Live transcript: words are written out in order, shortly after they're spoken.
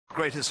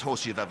Greatest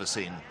horse you've ever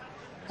seen?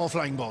 Oh,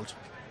 Flyingbolt.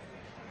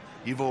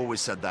 You've always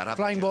said that,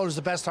 haven't Flyingbolt is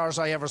the best horse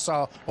I ever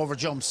saw over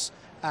jumps.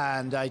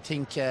 And I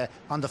think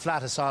on the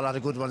flat I saw a lot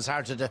of good ones,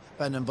 hard to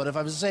defend him. But if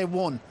I was to say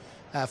one,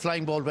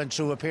 Flyingbolt went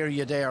through a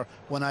period there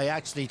when I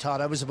actually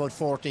thought, I was about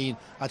 14,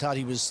 I thought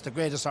he was the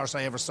greatest horse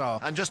I ever saw.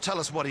 And just tell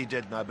us what he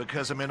did now,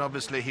 because, I mean,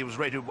 obviously he was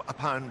rated a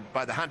pound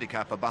by the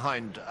handicapper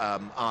behind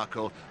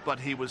Arkle, but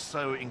he was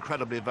so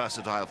incredibly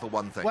versatile for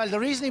one thing. Well, the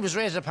reason he was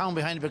rated a pound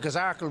behind it because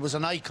Arkle was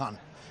an icon.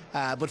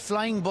 But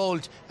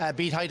Flyingbolt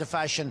beat Height of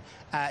Fashion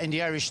in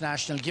the Irish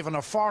National, giving her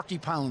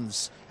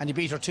 £40, and he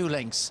beat her 2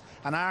 lengths.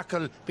 And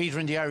Arkle beat her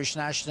in the Irish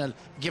National,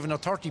 giving her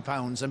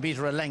 £30 and beat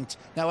her a length.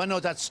 Now, I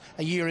know that's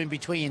a year in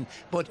between,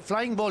 but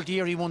Flyingbolt, the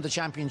year he won the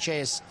champion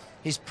chase,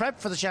 his prep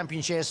for the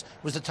champion chase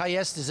was the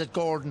Thyestes at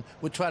Gordon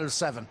with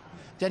 12.7.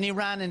 Then he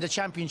ran in the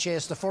champion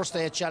chase the first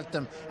day at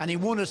Cheltenham, and he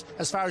won it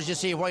as far as you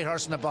see, White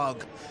Horse in a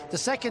Bog. The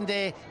second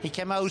day he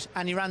came out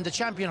and he ran the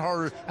champion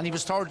hurl, and he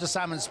was third to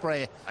Salmon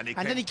Spray.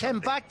 And then he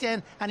came back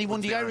then and he won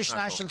the Irish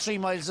National 3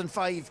 miles and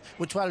 5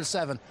 with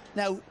 12.7.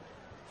 Now,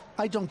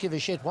 I don't give a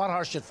shit what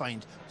horse you'd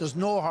find. There's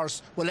no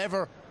horse will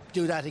ever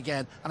do that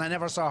again, and I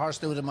never saw a horse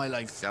do it in my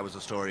life. That was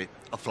the story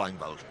of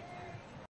Flyingbolt.